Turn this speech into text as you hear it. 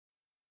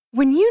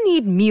When you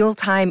need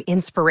mealtime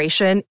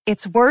inspiration,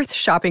 it's worth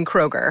shopping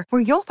Kroger,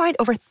 where you'll find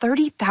over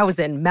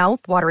 30,000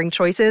 mouth-watering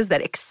choices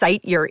that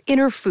excite your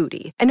inner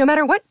foodie. And no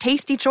matter what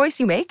tasty choice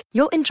you make,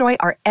 you'll enjoy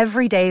our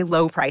everyday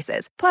low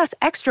prices, plus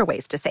extra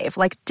ways to save,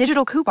 like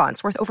digital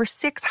coupons worth over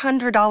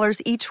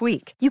 $600 each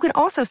week. You can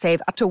also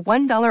save up to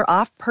 $1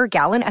 off per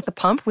gallon at the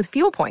pump with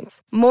fuel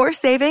points. More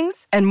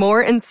savings and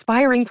more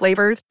inspiring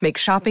flavors make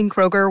shopping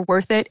Kroger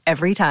worth it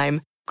every time.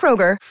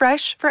 Kroger,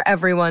 fresh for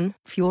everyone.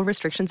 Fuel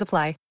restrictions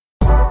apply.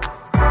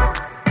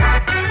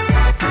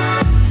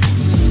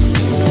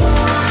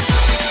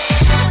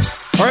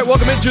 All right,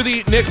 welcome into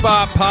the Nick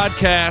Bob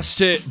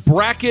podcast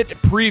bracket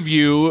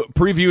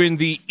previewing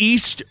the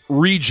East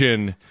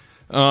region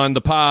on the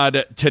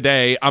pod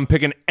today. I'm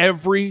picking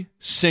every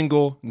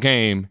single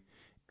game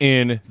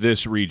in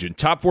this region.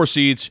 Top 4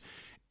 seeds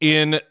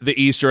in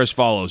the East are as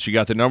follows. You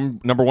got the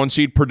number 1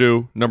 seed,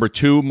 Purdue. Number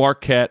 2,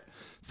 Marquette.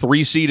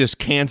 3 seed is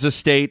Kansas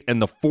State.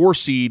 And the 4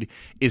 seed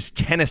is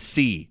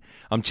Tennessee.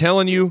 I'm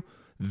telling you,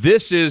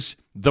 this is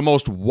the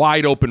most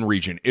wide open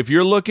region. If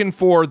you're looking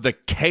for the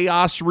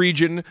chaos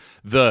region,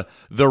 the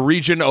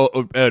region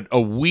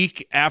a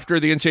week after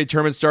the NCAA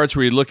tournament starts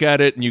where you look at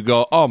it and you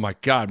go, oh my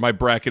God, my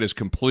bracket is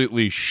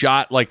completely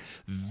shot. Like,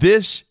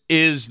 this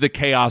is the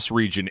chaos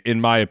region, in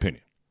my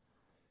opinion.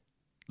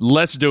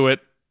 Let's do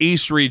it.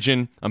 East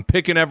region. I'm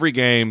picking every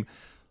game.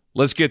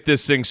 Let's get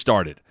this thing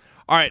started.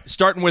 All right,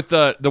 starting with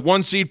the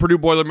 1 seed Purdue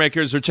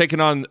Boilermakers. They're taking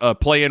on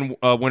play-in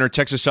winner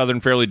Texas Southern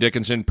Fairleigh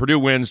Dickinson. Purdue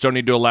wins. Don't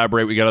need to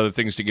elaborate. We got other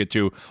things to get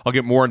to. I'll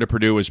get more into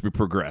Purdue as we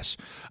progress.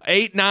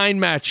 8-9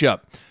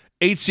 matchup.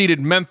 8-seeded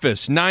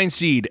Memphis. 9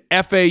 seed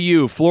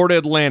FAU, Florida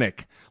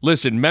Atlantic.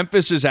 Listen,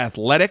 Memphis is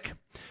athletic.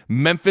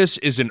 Memphis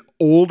is an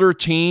older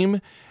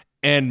team,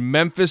 and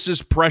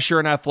Memphis's pressure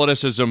and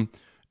athleticism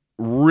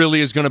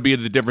really is going to be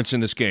the difference in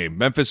this game.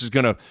 Memphis is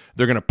they're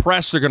going to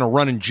press, they're going to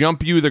run and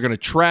jump you, they're going to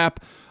trap.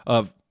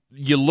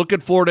 You look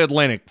at Florida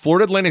Atlantic.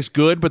 Florida Atlantic's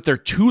good, but their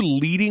 2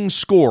 leading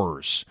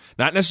scorers,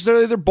 not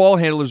necessarily their ball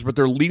handlers, but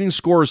their leading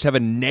scorers have a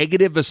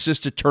negative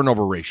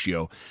assist-to-turnover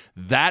ratio.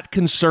 That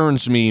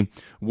concerns me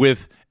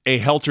with a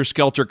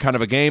helter-skelter kind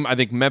of a game. I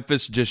think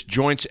Memphis just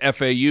joints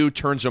FAU,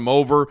 turns them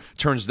over,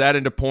 turns that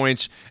into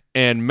points,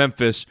 and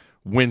Memphis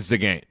wins the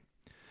game.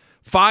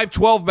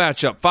 5-12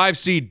 matchup. 5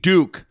 seed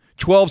Duke,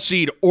 12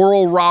 seed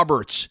Oral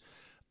Roberts.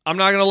 I'm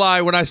not going to lie,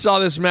 when I saw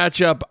this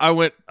matchup, I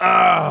went,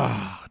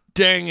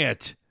 dang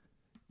it.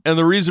 And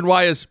the reason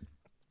why is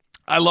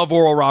I love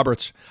Oral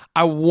Roberts.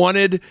 I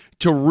wanted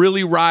to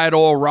really ride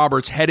Oral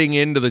Roberts heading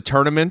into the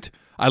tournament.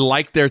 I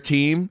like their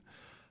team,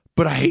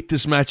 but I hate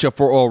this matchup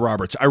for Oral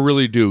Roberts. I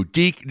really do.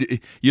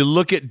 You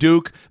look at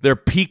Duke, they're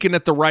peaking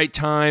at the right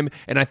time,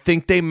 and I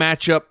think they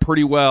match up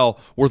pretty well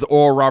with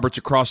Oral Roberts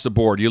across the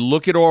board. You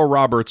look at Oral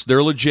Roberts,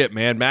 they're legit,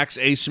 man. Max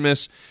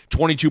Asmus,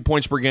 22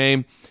 points per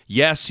game.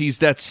 Yes, he's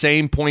that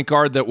same point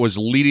guard that was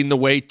leading the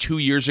way 2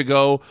 years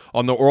ago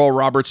on the Oral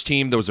Roberts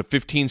team. There was a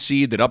 15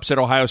 seed that upset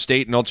Ohio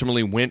State and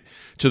ultimately went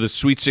to the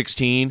Sweet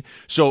 16.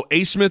 So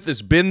Asmith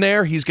has been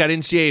there. He's got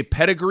NCAA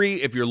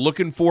pedigree. If you're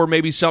looking for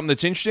maybe something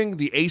that's interesting,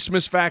 the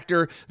Asmith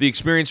factor, the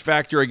experience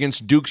factor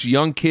against Duke's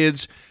young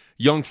kids,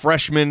 young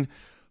freshmen.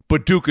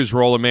 But Duke is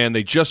rolling, man.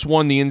 They just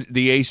won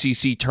the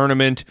ACC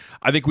tournament.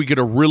 I think we get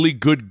a really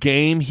good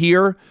game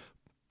here,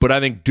 but I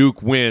think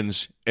Duke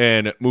wins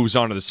and moves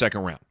on to the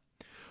second round.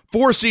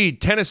 4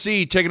 seed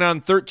Tennessee taking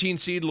on 13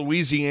 seed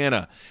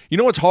Louisiana. You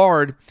know what's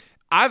hard?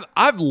 I've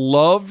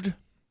loved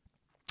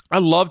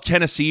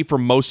Tennessee for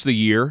most of the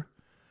year,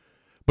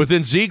 but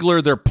then Ziegler,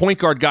 their point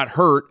guard, got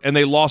hurt and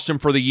they lost him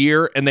for the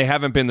year, and they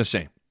haven't been the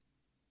same.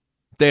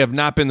 They have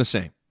not been the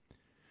same.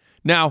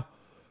 Now,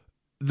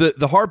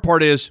 the hard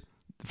part is,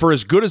 for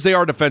as good as they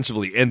are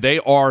defensively, and they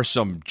are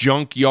some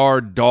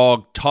junkyard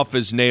dog, tough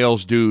as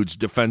nails dudes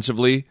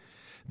defensively,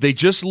 they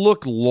just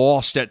look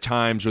lost at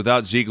times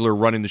without Ziegler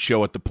running the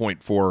show at the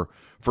point for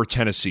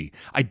Tennessee.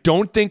 I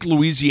don't think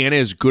Louisiana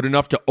is good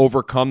enough to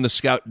overcome the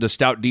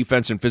stout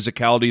defense and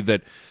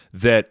physicality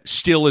that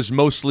still is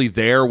mostly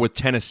there with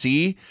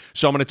Tennessee.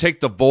 So I'm going to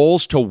take the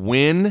Vols to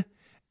win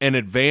and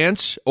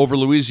advance over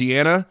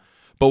Louisiana,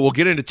 but we'll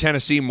get into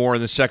Tennessee more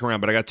in the second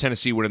round, but I got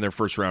Tennessee winning their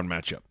first round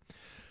matchup.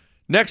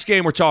 Next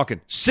game we're talking,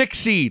 6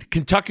 seed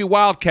Kentucky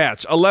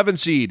Wildcats, 11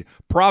 seed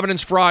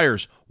Providence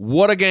Friars.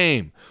 What a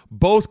game.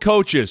 Both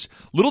coaches,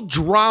 little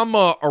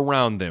drama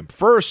around them.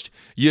 First,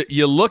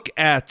 you look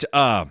at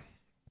Coach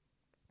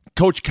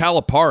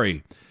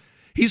Calipari.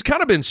 He's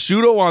kind of been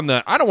pseudo on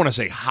the, I don't want to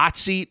say hot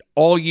seat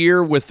all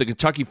year with the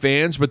Kentucky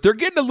fans, but they're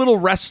getting a little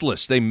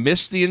restless. They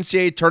missed the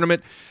NCAA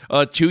tournament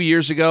 2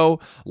 years ago.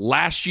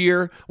 Last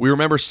year, we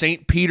remember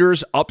St.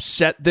 Peter's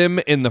upset them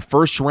in the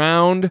first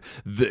round.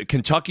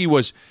 Kentucky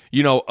was,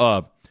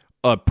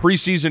 a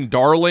preseason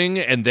darling,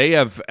 and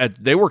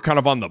they were kind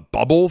of on the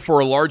bubble for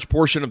a large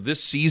portion of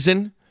this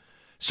season.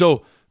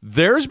 So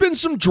there's been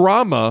some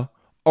drama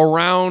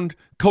around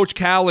Coach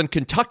Cal in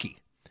Kentucky.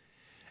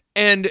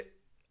 And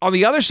on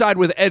the other side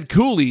with Ed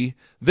Cooley,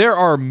 there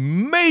are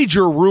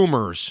major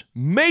rumors.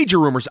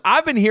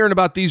 I've been hearing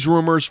about these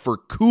rumors for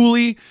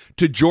Cooley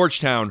to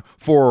Georgetown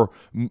for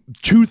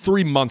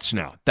 2-3 months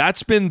now.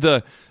 That's been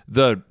the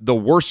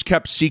worst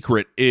kept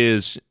secret,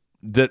 is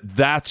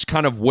that's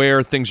kind of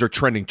where things are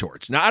trending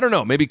towards. Now, I don't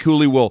know. Maybe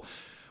Cooley will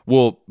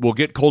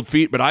get cold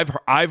feet, but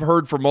I've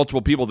heard from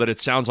multiple people that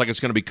it sounds like it's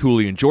going to be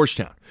Cooley in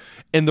Georgetown.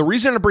 And the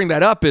reason I bring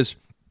that up is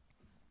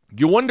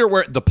you wonder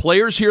where the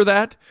players hear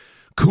that.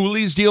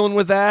 Cooley's dealing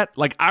with that.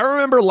 Like, I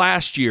remember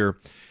last year,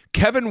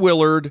 Kevin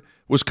Willard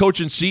was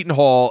coaching Seton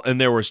Hall, and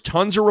there was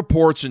tons of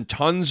reports and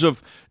tons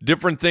of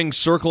different things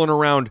circling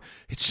around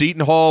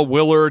Seton Hall,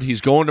 Willard. He's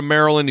going to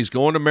Maryland.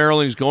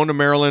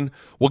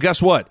 Well,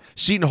 guess what?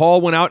 Seton Hall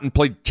went out and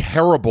played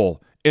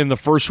terrible in the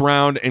first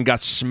round and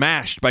got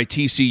smashed by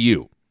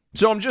TCU.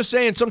 So I'm just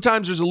saying,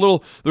 sometimes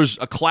there's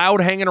a cloud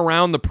hanging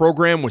around the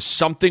program with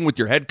something with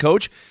your head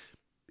coach.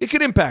 It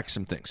could impact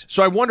some things.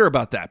 So I wonder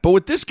about that. But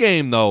with this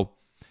game, though,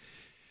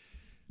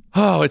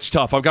 it's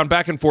tough. I've gone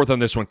back and forth on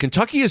this one.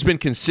 Kentucky has been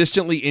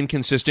consistently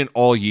inconsistent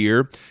all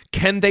year.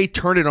 Can they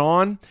turn it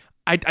on?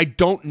 I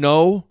don't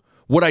know.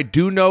 What I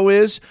do know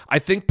is I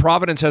think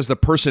Providence has the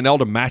personnel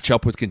to match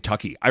up with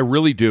Kentucky. I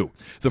really do.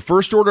 The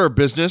first order of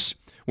business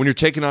when you're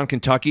taking on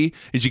Kentucky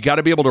is you got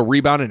to be able to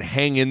rebound and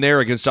hang in there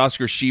against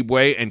Oscar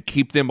Tshiebwe and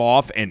keep them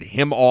off and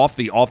him off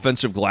the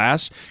offensive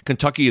glass.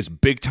 Kentucky is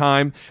big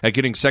time at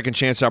getting second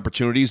chance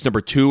opportunities,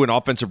 number 2 in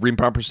offensive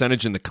rebound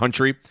percentage in the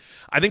country.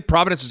 I think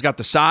Providence has got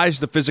the size,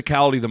 the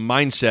physicality, the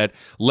mindset,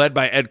 led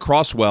by Ed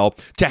Crosswell,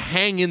 to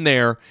hang in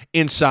there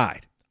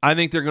inside. I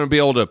think they're going to be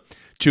able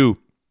to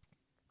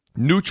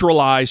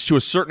neutralize, to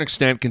a certain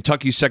extent,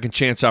 Kentucky's second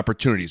chance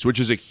opportunities, which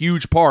is a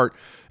huge part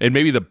and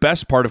maybe the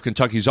best part of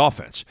Kentucky's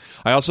offense.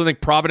 I also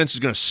think Providence is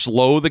going to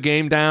slow the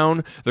game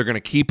down. They're going to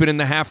keep it in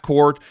the half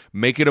court,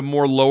 make it a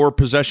more lower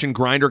possession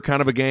grinder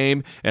kind of a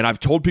game. And I've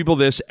told people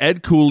this,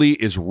 Ed Cooley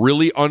is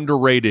really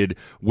underrated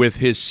with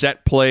his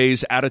set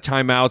plays, out of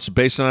timeouts,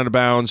 baseline out of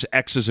bounds,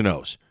 X's and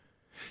O's.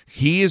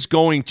 He is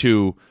going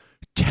to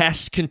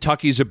test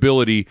Kentucky's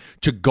ability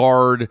to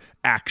guard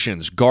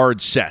actions,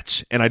 guard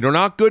sets. And I know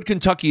how good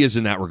Kentucky is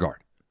in that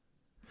regard.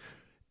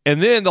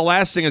 And then the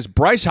last thing is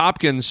Bryce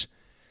Hopkins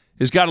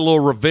has got a little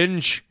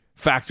revenge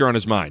factor on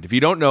his mind. If you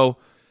don't know,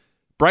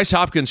 Bryce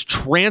Hopkins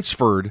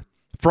transferred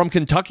from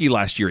Kentucky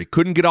last year. He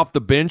couldn't get off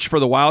the bench for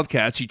the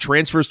Wildcats. He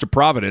transfers to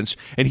Providence,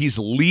 and he's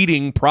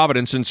leading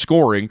Providence in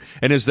scoring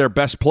and is their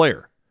best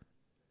player.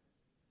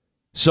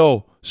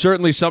 So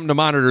certainly something to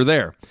monitor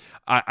there.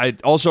 I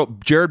also,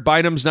 Jared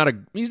Bynum's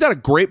he's not a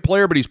great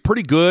player, but he's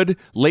pretty good.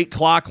 Late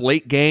clock,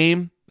 late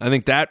game. I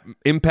think that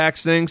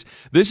impacts things.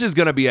 This is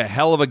going to be a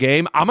hell of a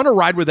game. I'm going to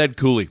ride with Ed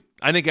Cooley.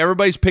 I think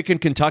everybody's picking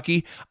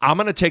Kentucky. I'm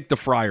going to take the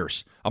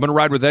Friars. I'm going to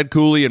ride with Ed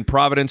Cooley and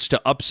Providence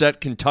to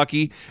upset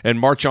Kentucky and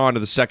march on to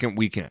the second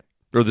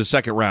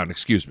round,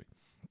 excuse me.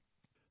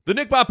 The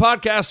Nick Bob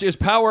Podcast is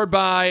powered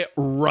by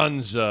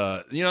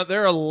Runza. You know,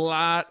 there are a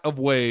lot of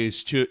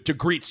ways to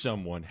greet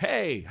someone.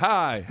 Hey,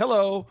 hi,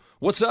 hello,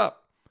 what's up?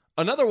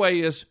 Another way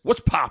is,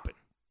 what's poppin'?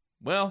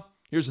 Well,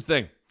 here's the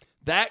thing.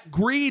 That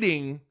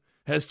greeting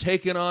has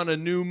taken on a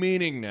new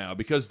meaning now,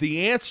 because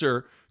the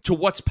answer to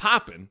what's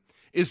poppin'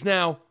 is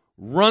now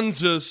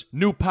Runza's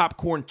new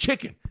popcorn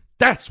chicken.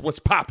 That's what's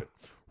poppin'.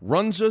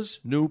 Runza's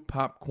new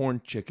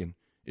popcorn chicken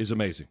is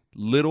amazing.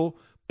 Little,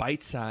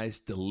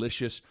 bite-sized,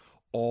 delicious,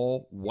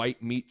 all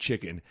white meat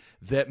chicken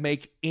that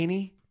make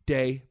any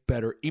day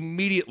better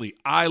immediately.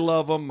 I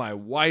love them. My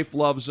wife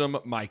loves them.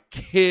 My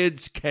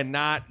kids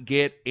cannot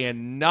get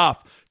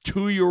enough.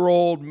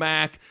 2-year-old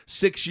Mac,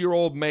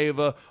 6-year-old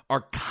Mava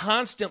are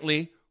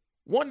constantly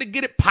wanting to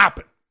get it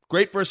popping.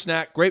 Great for a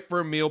snack, great for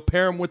a meal.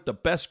 Pair them with the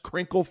best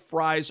crinkle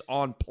fries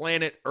on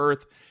planet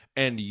Earth,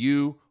 and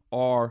you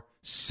are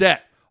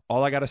set.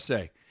 All I got to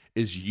say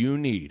is you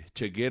need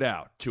to get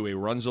out to a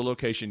Runza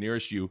location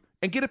nearest you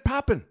and get it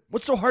poppin'.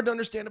 What's so hard to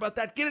understand about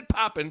that? Get it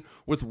poppin'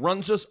 with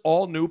Runza's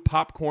all-new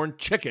popcorn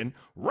chicken.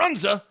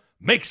 Runza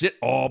makes it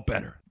all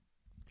better.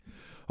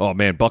 Oh,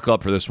 man, buckle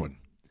up for this one.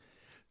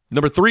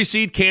 Number 3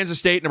 seed, Kansas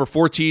State. Number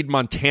 4 seed,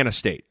 Montana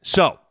State.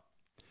 So,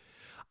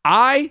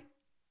 I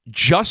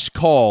just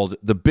called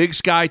the Big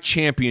Sky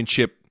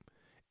Championship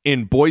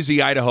in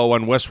Boise, Idaho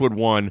on Westwood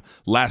 1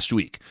 last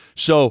week.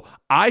 So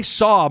I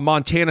saw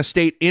Montana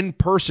State in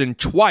person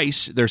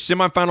twice, their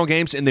semifinal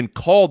games, and then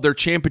called their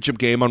championship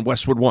game on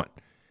Westwood 1.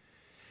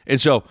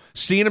 And so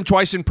seeing them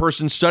twice in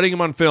person, studying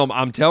them on film,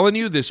 I'm telling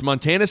you, this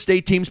Montana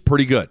State team's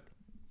pretty good.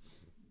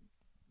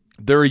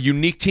 They're a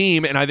unique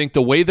team, and I think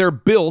the way they're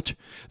built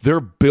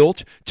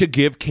to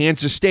give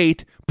Kansas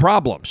State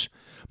problems.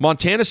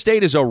 Montana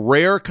State is a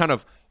rare kind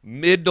of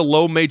mid to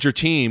low major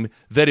team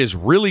that is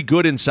really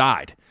good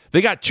inside. They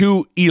got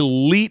 2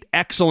 elite,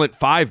 excellent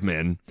 5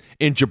 men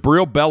in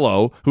Jabril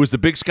Bello, who was the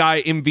Big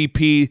Sky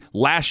MVP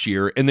last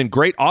year, and then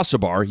Great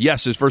Osabar.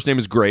 Yes, his first name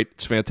is Great.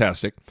 It's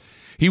fantastic.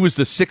 He was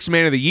the 6th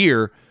man of the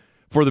year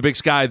for the Big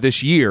Sky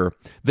this year.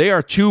 They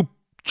are 2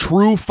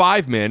 true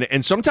 5 men,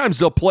 and sometimes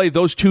they'll play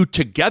those 2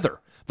 together.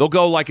 They'll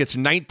go like it's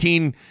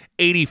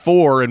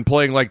 1984 and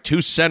playing like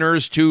two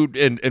centers,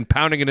 and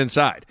pounding it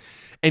inside.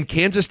 And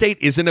Kansas State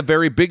isn't a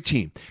very big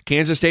team.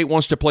 Kansas State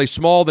wants to play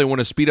small. They want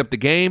to speed up the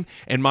game.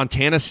 And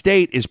Montana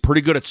State is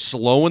pretty good at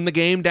slowing the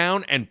game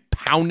down and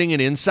pounding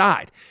it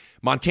inside.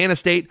 Montana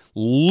State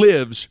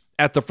lives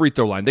at the free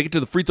throw line. They get to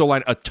the free throw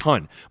line a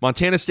ton.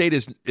 Montana State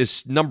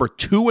is number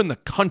 2 in the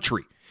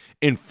country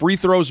in free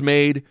throws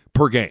made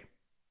per game.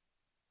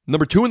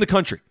 Number 2 in the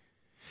country.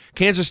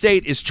 Kansas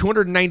State is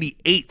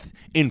 298th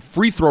in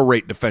free throw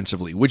rate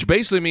defensively, which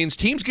basically means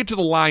teams get to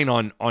the line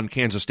on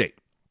Kansas State.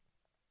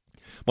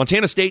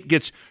 Montana State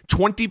gets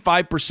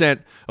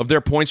 25% of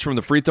their points from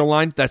the free throw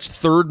line. That's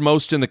 3rd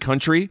most in the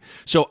country.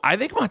 So I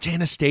think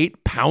Montana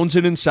State pounds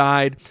it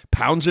inside,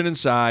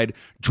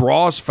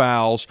 draws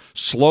fouls,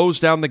 slows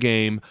down the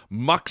game,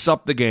 mucks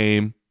up the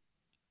game.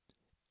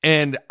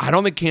 And I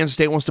don't think Kansas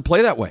State wants to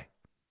play that way.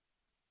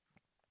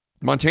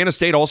 Montana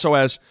State also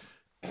has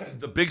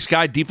the Big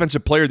Sky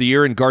Defensive Player of the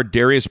Year in guard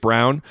Darius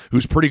Brown,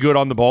 who's pretty good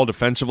on the ball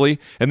defensively,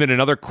 and then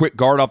another quick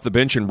guard off the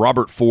bench in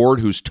Robert Ford,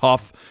 who's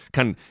tough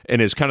and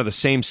is kind of the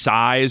same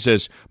size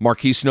as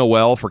Marquise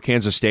Noel for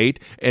Kansas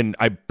State. And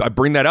I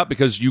bring that up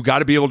because you got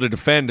to be able to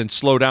defend and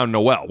slow down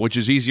Noel, which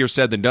is easier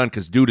said than done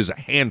because dude is a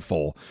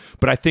handful.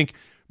 But I think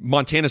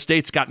Montana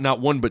State's got not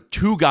one but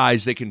 2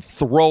 guys they can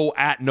throw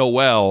at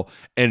Noel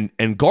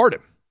and guard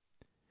him.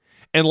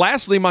 And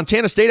lastly,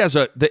 Montana State has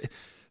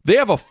They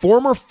have a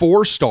former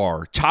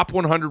 4-star top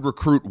 100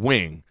 recruit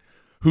wing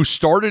who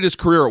started his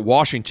career at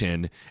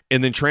Washington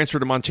and then transferred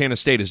to Montana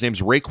State. His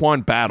name's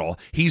Raekwon Battle.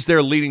 He's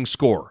their leading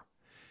scorer,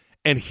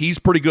 and he's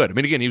pretty good. I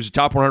mean, again, he was a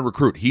top 100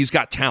 recruit. He's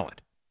got talent.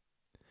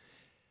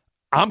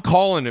 I'm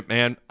calling it,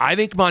 man. I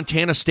think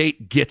Montana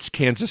State gets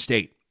Kansas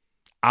State.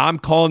 I'm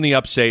calling the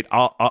upset.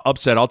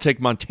 I'll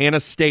take Montana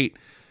State,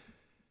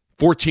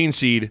 14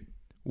 seed,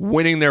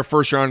 winning their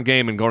first-round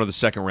game and going to the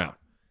second round.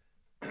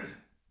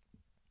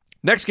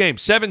 Next game,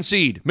 7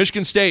 seed,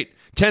 Michigan State,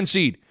 10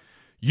 seed,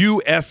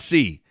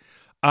 USC.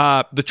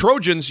 The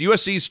Trojans,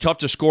 USC is tough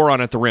to score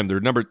on at the rim.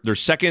 They're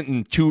second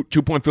in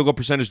two-point field goal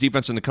percentage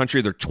defense in the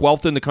country. They're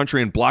 12th in the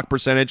country in block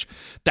percentage.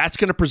 That's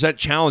going to present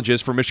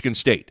challenges for Michigan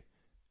State.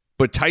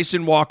 But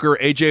Tyson Walker,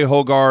 A.J.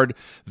 Hoggard,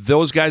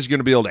 those guys are going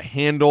to be able to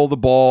handle the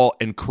ball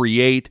and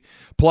create.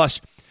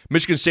 Plus,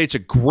 Michigan State's a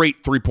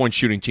great three-point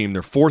shooting team.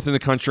 They're 4th in the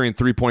country in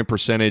three-point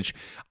percentage.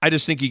 I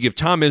just think you give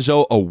Tom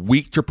Izzo a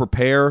week to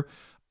prepare.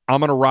 I'm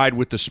going to ride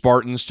with the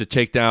Spartans to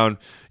take down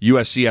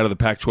USC out of the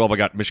Pac-12. I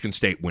got Michigan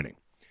State winning.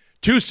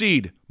 2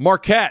 seed,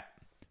 Marquette.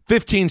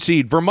 15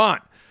 seed,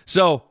 Vermont.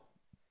 So,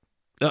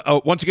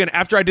 once again,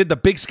 after I did the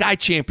Big Sky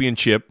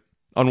Championship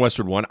on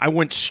Westwood One, I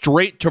went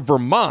straight to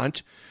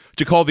Vermont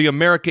to call the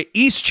America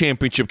East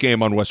Championship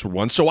game on Westwood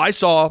One. So I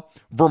saw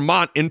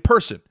Vermont in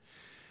person.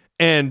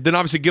 And then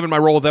obviously, given my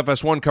role with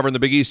FS1 covering the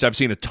Big East, I've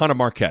seen a ton of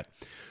Marquette.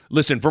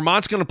 Listen,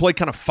 Vermont's going to play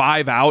kind of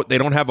 5 out. They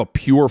don't have a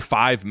pure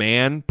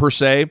 5-man per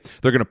se.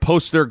 They're going to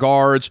post their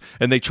guards,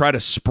 and they try to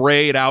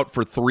spray it out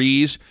for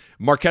threes.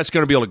 Marquette's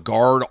going to be able to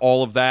guard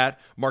all of that.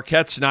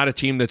 Marquette's not a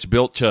team that's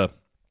built to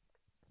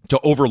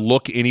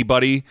overlook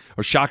anybody.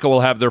 Oshaka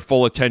will have their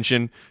full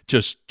attention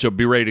just to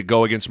be ready to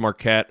go against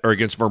Marquette, or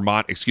against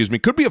Vermont, excuse me.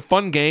 Could be a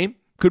fun game.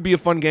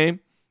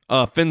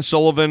 Finn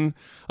Sullivan,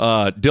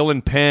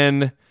 Dylan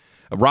Penn,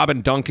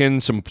 Robin Duncan,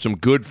 some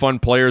good, fun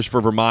players for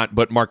Vermont,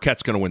 but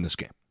Marquette's going to win this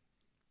game.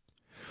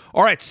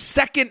 All right,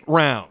 second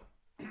round.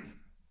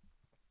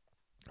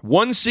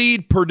 1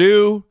 seed,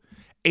 Purdue.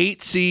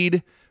 8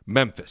 seed,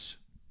 Memphis.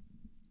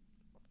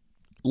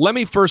 Let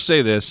me first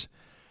say this.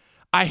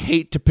 I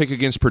hate to pick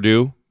against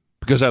Purdue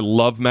because I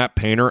love Matt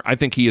Painter. I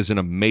think he is an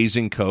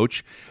amazing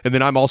coach. And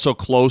then I'm also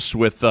close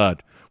with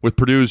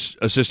Purdue's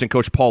assistant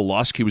coach, Paul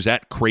Lusk. He was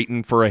at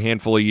Creighton for a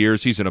handful of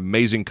years. He's an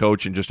amazing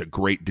coach and just a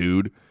great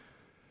dude.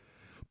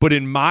 But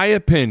in my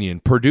opinion,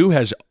 Purdue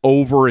has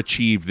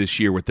overachieved this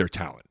year with their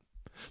talent.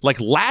 Like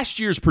last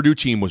year's Purdue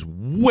team was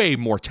way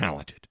more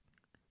talented.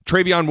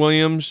 Travion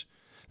Williams,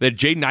 they had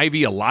Jaden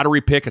Ivey, a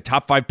lottery pick, a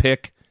top 5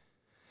 pick.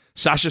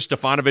 Sasha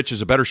Stefanovic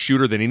is a better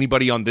shooter than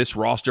anybody on this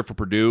roster for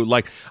Purdue.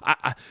 Like,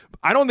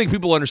 I don't think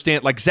people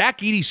understand. Like, Zach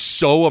Edey's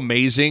so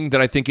amazing that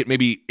I think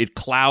it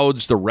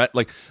clouds the rest.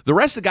 Like, the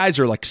rest of the guys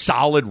are like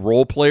solid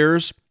role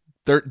players.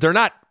 They're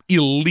not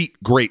elite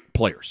great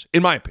players,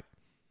 in my opinion.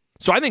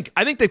 So I think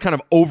they've kind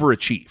of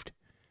overachieved.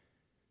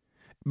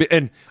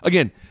 And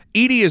again,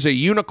 Edey is a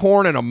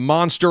unicorn and a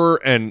monster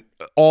and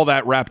all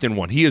that wrapped in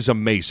one. He is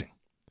amazing.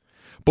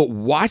 But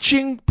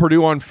watching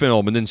Purdue on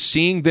film and then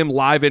seeing them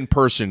live in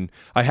person,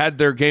 I had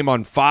their game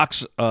on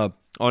Fox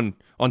on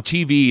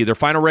TV, their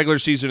final regular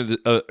season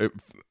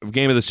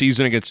game of the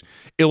season against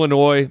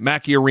Illinois,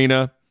 Mackey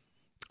Arena,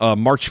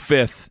 March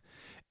 5th.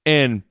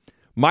 And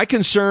my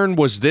concern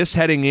was this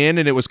heading in,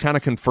 and it was kind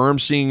of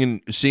confirmed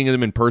seeing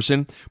them in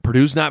person.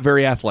 Purdue's not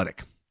very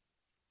athletic.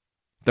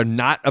 They're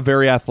not a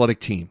very athletic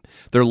team.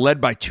 They're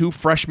led by 2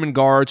 freshman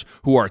guards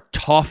who are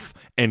tough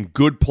and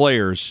good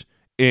players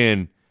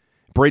in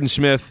Braden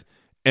Smith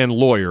and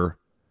Lawyer.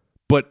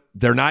 but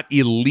they're not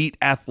elite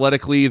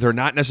athletically. They're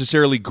not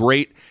necessarily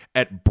great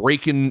at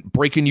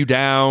breaking you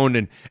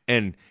down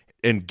and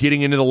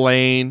getting into the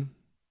lane.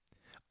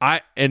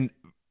 And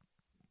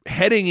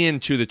heading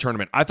into the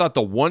tournament, I thought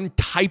the one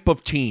type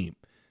of team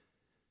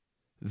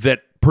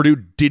that Purdue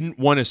didn't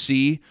want to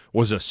see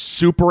was a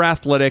super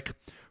athletic,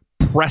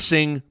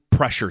 pressing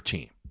pressure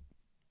team.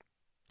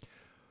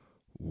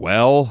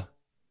 Well,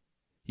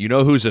 you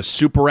know who's a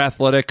super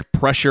athletic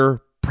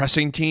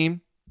pressing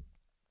team?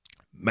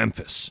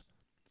 Memphis.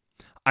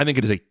 I think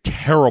it is a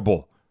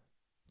terrible,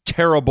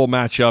 terrible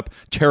matchup,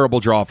 terrible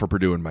draw for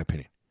Purdue, in my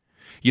opinion.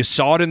 You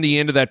saw it in the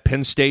end of that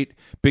Penn State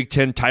Big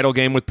Ten title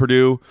game with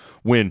Purdue.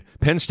 When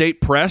Penn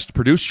State pressed,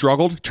 Purdue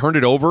struggled, turned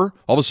it over.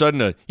 All of a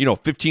sudden, a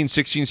 15,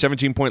 16,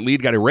 17-point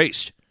lead got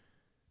erased.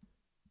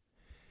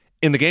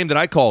 In the game that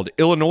I called,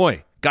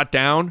 Illinois got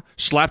down,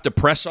 slapped a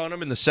press on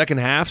them in the second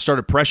half,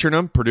 started pressuring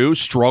them. Purdue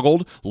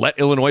struggled, let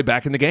Illinois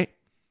back in the game.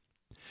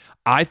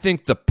 I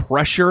think the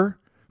pressure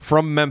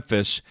from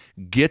Memphis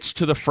gets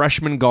to the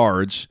freshman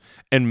guards,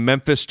 and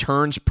Memphis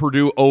turns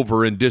Purdue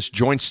over and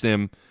disjoints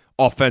them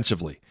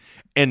offensively.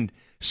 And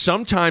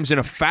sometimes in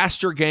a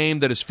faster game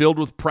that is filled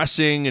with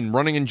pressing and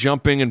running and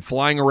jumping and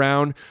flying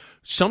around,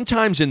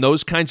 sometimes in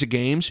those kinds of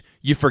games,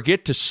 you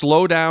forget to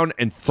slow down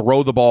and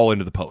throw the ball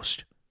into the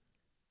post.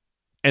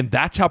 And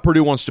that's how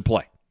Purdue wants to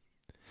play.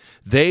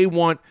 They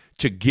want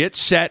to get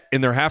set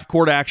in their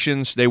half-court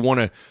actions. They want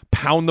to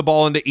pound the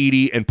ball into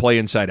Edey and play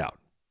inside out.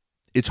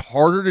 It's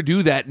harder to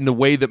do that in the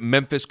way that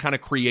Memphis kind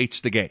of creates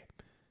the game.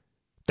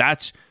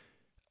 That's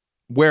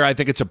where I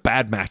think it's a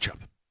bad matchup.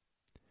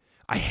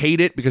 I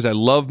hate it because I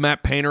love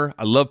Matt Painter.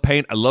 I love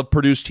Paint. I love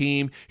Purdue's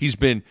team.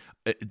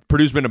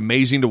 Purdue's been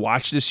amazing to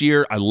watch this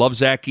year. I love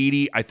Zach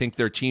Edey. I think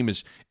their team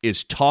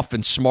is tough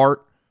and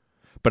smart,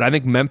 but I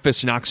think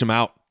Memphis knocks him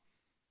out.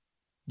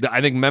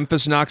 I think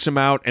Memphis knocks him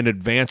out and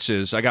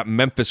advances. I got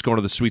Memphis going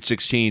to the Sweet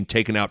 16,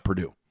 taking out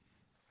Purdue.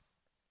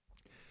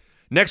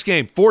 Next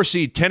game, 4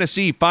 seed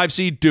Tennessee, 5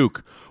 seed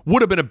Duke.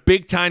 Would have been a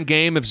big-time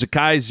game if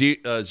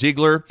Zakai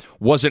Ziegler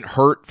wasn't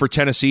hurt for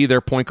Tennessee,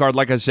 their point guard.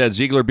 Like I said,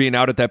 Ziegler being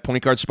out at that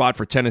point guard spot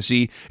for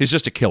Tennessee is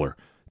just a killer.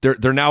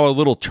 They're now a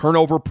little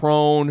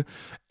turnover-prone,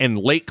 and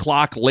late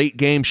clock, late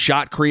game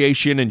shot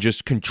creation and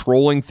just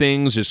controlling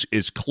things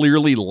is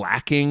clearly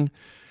lacking.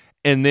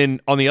 And then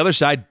on the other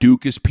side,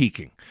 Duke is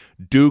peaking.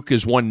 Duke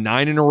has won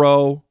 9 in a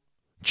row.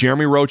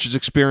 Jeremy Roach is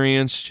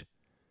experienced.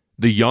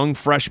 The young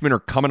freshmen are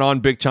coming on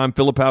big time.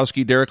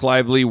 Filipowski, Derek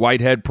Lively,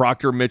 Whitehead,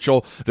 Proctor,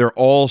 Mitchell. They're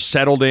all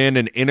settled in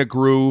and in a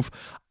groove.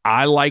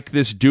 I like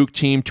this Duke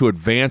team to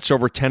advance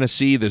over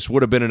Tennessee. This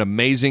would have been an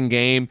amazing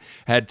game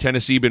had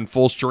Tennessee been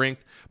full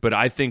strength. But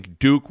I think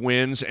Duke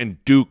wins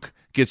and Duke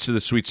gets to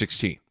the Sweet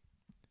 16.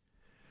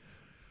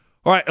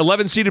 All right,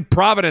 11-seeded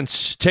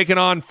Providence taking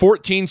on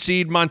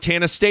 14-seed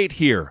Montana State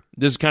here.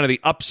 This is kind of the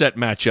upset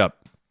matchup.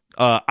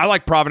 I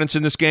like Providence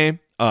in this game.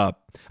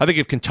 I think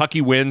if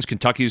Kentucky wins,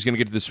 Kentucky is going to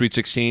get to the Sweet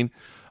 16.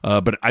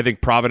 But I think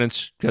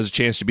Providence has a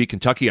chance to beat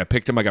Kentucky. I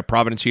picked them. I got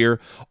Providence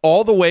here.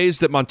 All the ways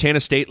that Montana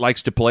State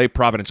likes to play,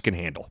 Providence can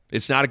handle.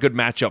 It's not a good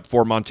matchup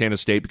for Montana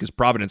State because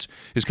Providence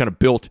is kind of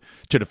built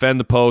to defend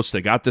the post.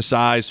 They got the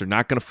size. They're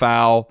not going to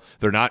foul.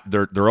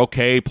 They're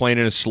okay playing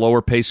in a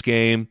slower pace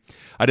game.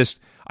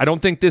 I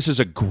don't think this is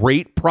a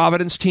great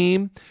Providence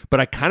team,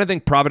 but I kind of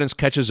think Providence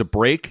catches a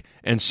break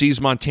and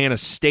sees Montana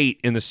State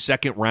in the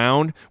second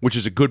round, which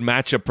is a good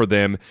matchup for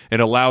them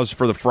and allows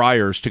for the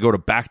Friars to go to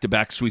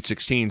back-to-back Sweet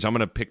 16s. I'm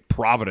going to pick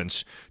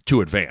Providence to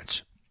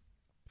advance.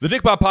 The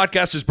Nick Bob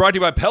Podcast is brought to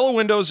you by Pella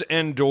Windows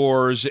and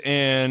Doors,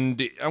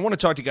 and I want to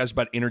talk to you guys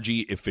about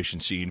energy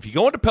efficiency. And if you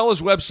go into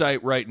Pella's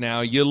website right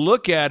now, you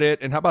look at it,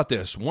 and how about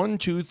this? 1,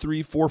 2,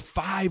 3, 4,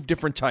 5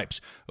 different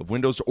types of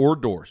windows or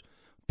doors.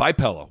 By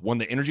Pella, won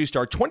the Energy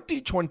Star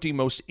 2020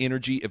 Most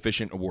Energy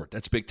Efficient Award.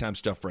 That's big-time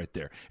stuff right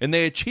there. And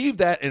they achieved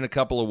that in a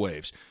couple of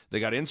ways. They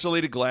got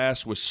insulated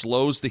glass, which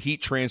slows the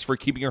heat transfer,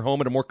 keeping your home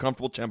at a more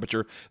comfortable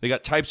temperature. They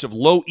got types of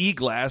low-E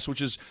glass,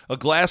 which is a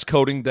glass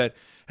coating that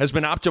has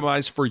been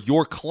optimized for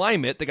your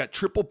climate. They got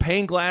triple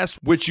pane glass,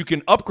 which you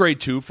can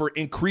upgrade to for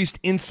increased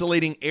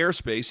insulating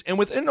airspace. And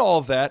within all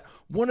of that,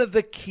 one of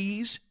the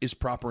keys is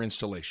proper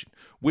installation,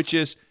 which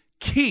is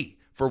key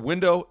for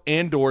window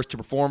and doors to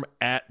perform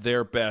at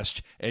their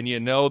best. And you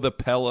know the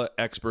Pella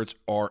experts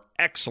are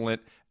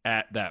excellent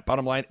at that.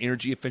 Bottom line,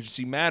 energy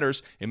efficiency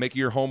matters in making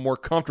your home more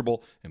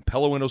comfortable, and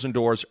Pella windows and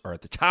doors are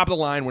at the top of the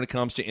line when it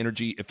comes to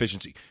energy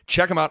efficiency.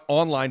 Check them out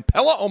online,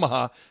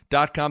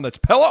 PellaOmaha.com. That's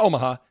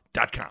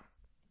PellaOmaha.com.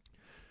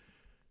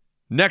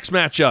 Next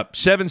matchup,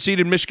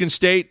 7-seeded Michigan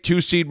State,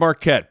 2-seed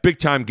Marquette.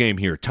 Big-time game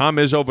here. Tom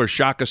Izzo versus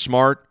Shaka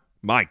Smart.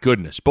 My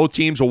goodness. Both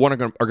teams are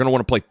going to want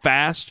to play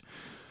fast.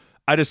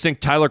 I just think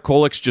Tyler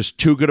Kolek's just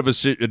too good of a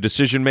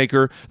decision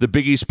maker. The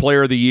Big East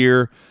Player of the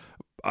Year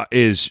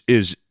is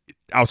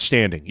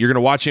outstanding. You're going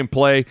to watch him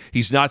play.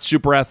 He's not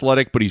super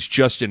athletic, but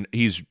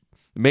he's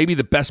maybe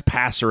the best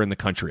passer in the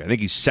country. I think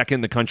he's second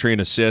in the country in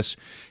assists.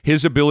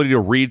 His ability to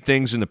read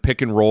things in the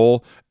pick and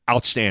roll,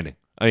 outstanding.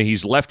 I mean,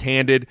 he's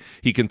left-handed.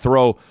 He can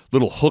throw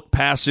little hook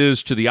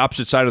passes to the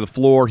opposite side of the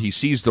floor. He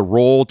sees the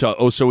roll to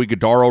Oso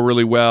Ighodaro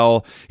really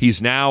well.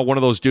 He's now one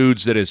of those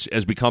dudes that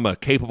has become a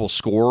capable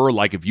scorer.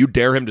 Like, if you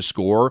dare him to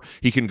score,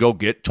 he can go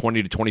get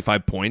 20 to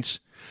 25 points.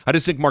 I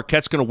just think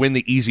Marquette's going to win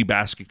the easy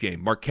basket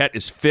game. Marquette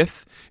is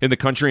 5th in the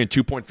country in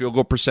two-point field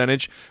goal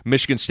percentage.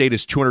 Michigan State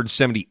is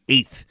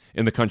 278th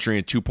in the country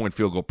in two-point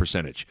field goal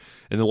percentage.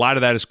 And a lot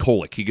of that is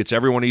Kolek. He gets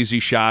everyone easy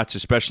shots,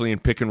 especially in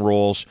pick and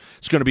rolls.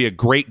 It's going to be a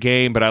great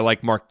game, but I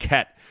like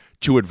Marquette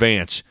to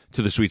advance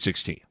to the Sweet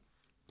 16.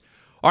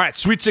 All right,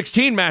 Sweet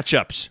 16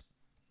 matchups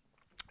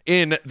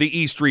in the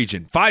East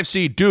region. 5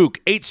 seed Duke,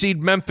 8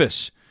 seed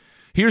Memphis.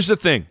 Here's the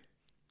thing.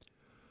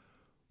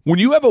 When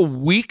you have a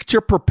week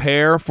to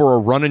prepare for a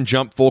run and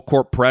jump full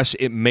court press,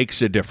 it makes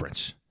a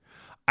difference.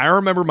 I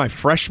remember my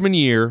freshman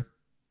year,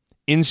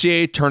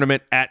 NCAA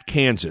tournament at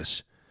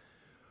Kansas.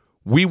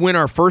 We win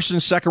our first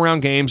and second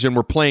round games, and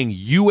we're playing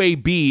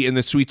UAB in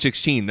the Sweet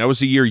 16. That was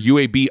the year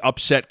UAB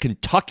upset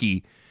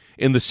Kentucky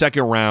in the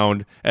second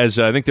round, as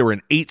I think they were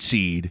an 8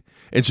 seed.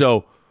 And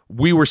so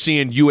we were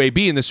seeing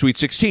UAB in the Sweet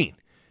 16.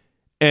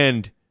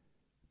 And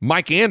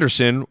Mike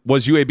Anderson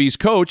was UAB's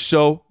coach,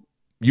 so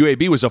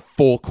UAB was a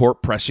full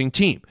court pressing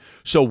team.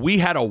 So we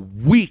had a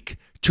week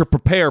to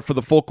prepare for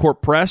the full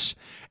court press,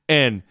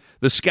 and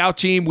the scout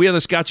team,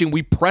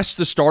 we pressed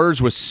the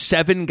starters with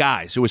 7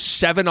 guys. It was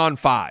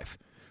 7-on-5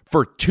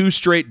 for 2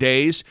 straight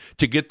days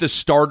to get the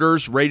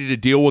starters ready to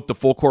deal with the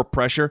full court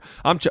pressure.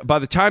 By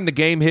the time the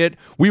game hit,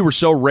 we were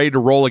so ready to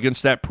roll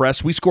against that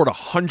press. We scored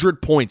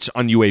 100 points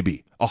on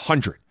UAB,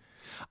 100.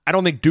 I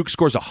don't think Duke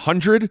scores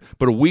 100,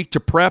 but a week to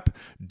prep.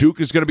 Duke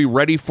is going to be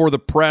ready for the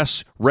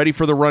press, ready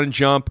for the run and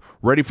jump,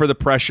 ready for the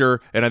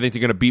pressure, and I think they're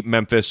going to beat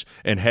Memphis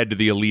and head to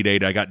the Elite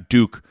Eight. I got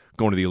Duke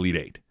going to the Elite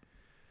Eight.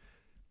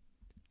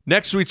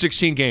 Next Sweet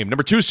 16 game,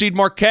 number 2 seed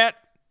Marquette,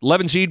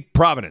 11 seed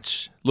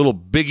Providence. Little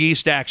Big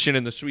East action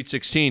in the Sweet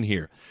 16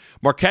 here.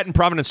 Marquette and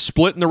Providence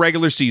split in the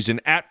regular season.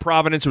 At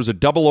Providence, it was a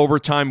double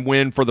overtime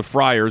win for the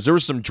Friars. There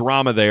was some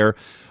drama there.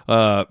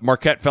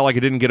 Marquette felt like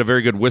it didn't get a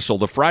very good whistle.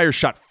 The Friars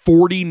shot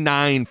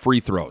 49 free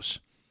throws.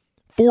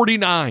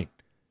 49.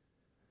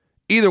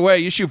 Either way,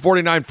 you shoot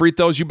 49 free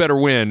throws, you better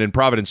win, and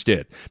Providence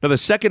did. Now, the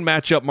second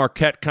matchup,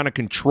 Marquette kind of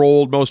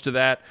controlled most of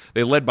that.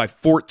 They led by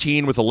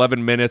 14 with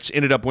 11 minutes,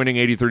 ended up winning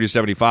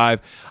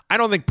 83-75. I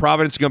don't think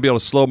Providence is going to be able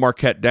to slow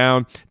Marquette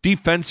down.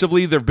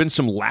 Defensively, there have been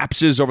some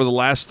lapses over the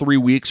last 3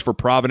 weeks for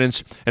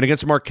Providence, and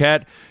against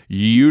Marquette,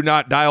 you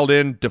not dialed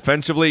in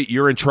defensively,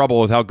 you're in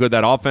trouble with how good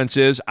that offense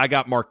is. I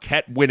got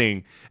Marquette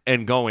winning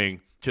and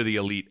going to the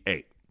Elite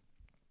Eight.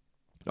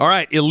 All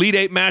right, Elite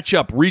Eight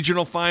matchup,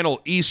 regional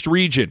final, East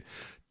region.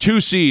 2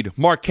 seed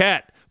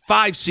Marquette,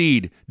 5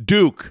 seed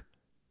Duke.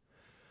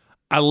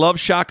 I love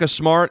Shaka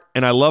Smart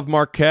and I love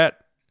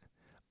Marquette.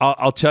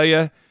 I'll tell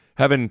you,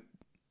 having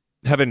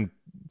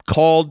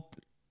called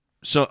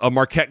a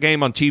Marquette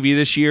game on TV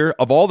this year,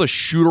 of all the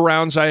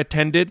shoot-arounds I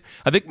attended,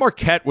 I think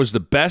Marquette was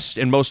the best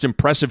and most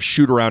impressive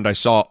shoot-around I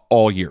saw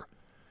all year.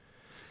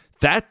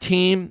 That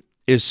team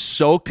is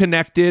so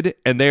connected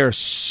and they are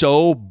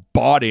so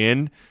bought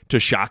in to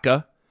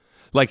Shaka.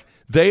 Like,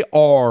 they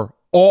are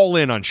all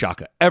in on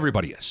Shaka.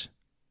 Everybody is.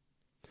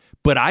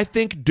 But I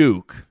think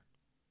Duke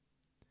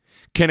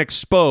can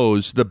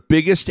expose the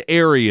biggest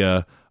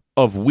area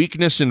of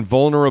weakness and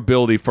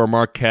vulnerability for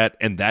Marquette,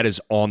 and that is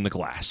on the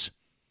glass.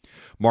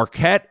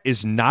 Marquette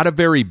is not a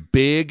very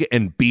big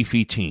and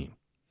beefy team.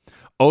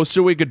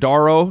 Oso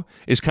Ighodaro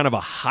is kind of a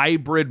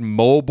hybrid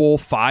mobile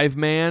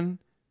 5-man.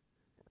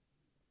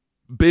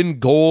 Ben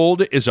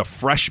Gold is a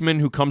freshman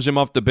who comes in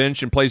off the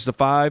bench and plays the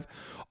 5.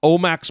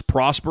 Omax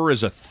Prosper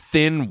is a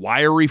thin,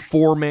 wiry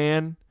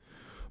 4-man.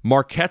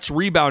 Marquette's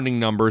rebounding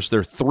numbers,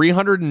 they're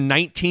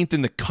 319th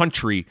in the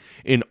country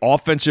in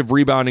offensive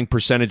rebounding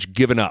percentage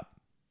given up.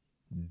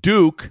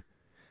 Duke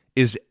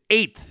is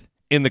 8th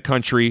in the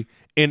country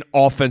in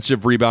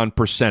offensive rebound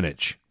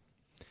percentage.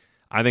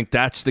 I think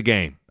that's the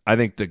game. I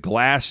think the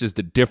glass is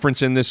the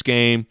difference in this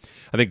game.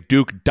 I think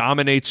Duke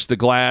dominates the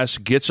glass,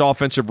 gets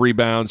offensive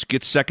rebounds,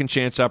 gets second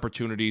chance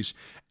opportunities,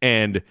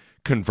 and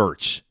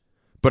converts.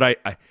 But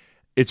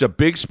it's a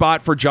big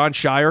spot for John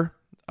Shire.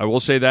 I will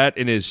say that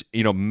in his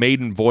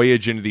maiden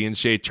voyage into the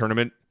NCAA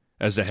tournament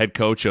as the head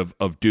coach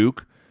of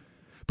Duke.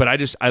 But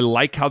I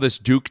like how this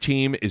Duke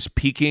team is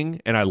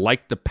peaking, and I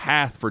like the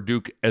path for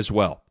Duke as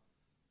well.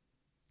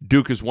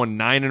 Duke has won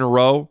 9 in a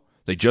row.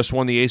 They just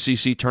won the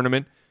ACC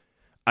tournament.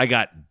 I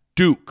got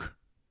Duke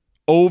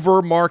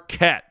over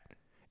Marquette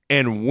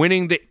and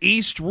winning the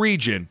East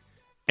region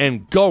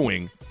and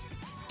going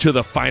to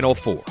the Final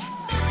Four.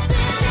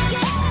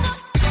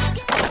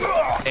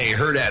 A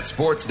Hurrdat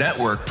Sports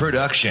Network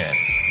production.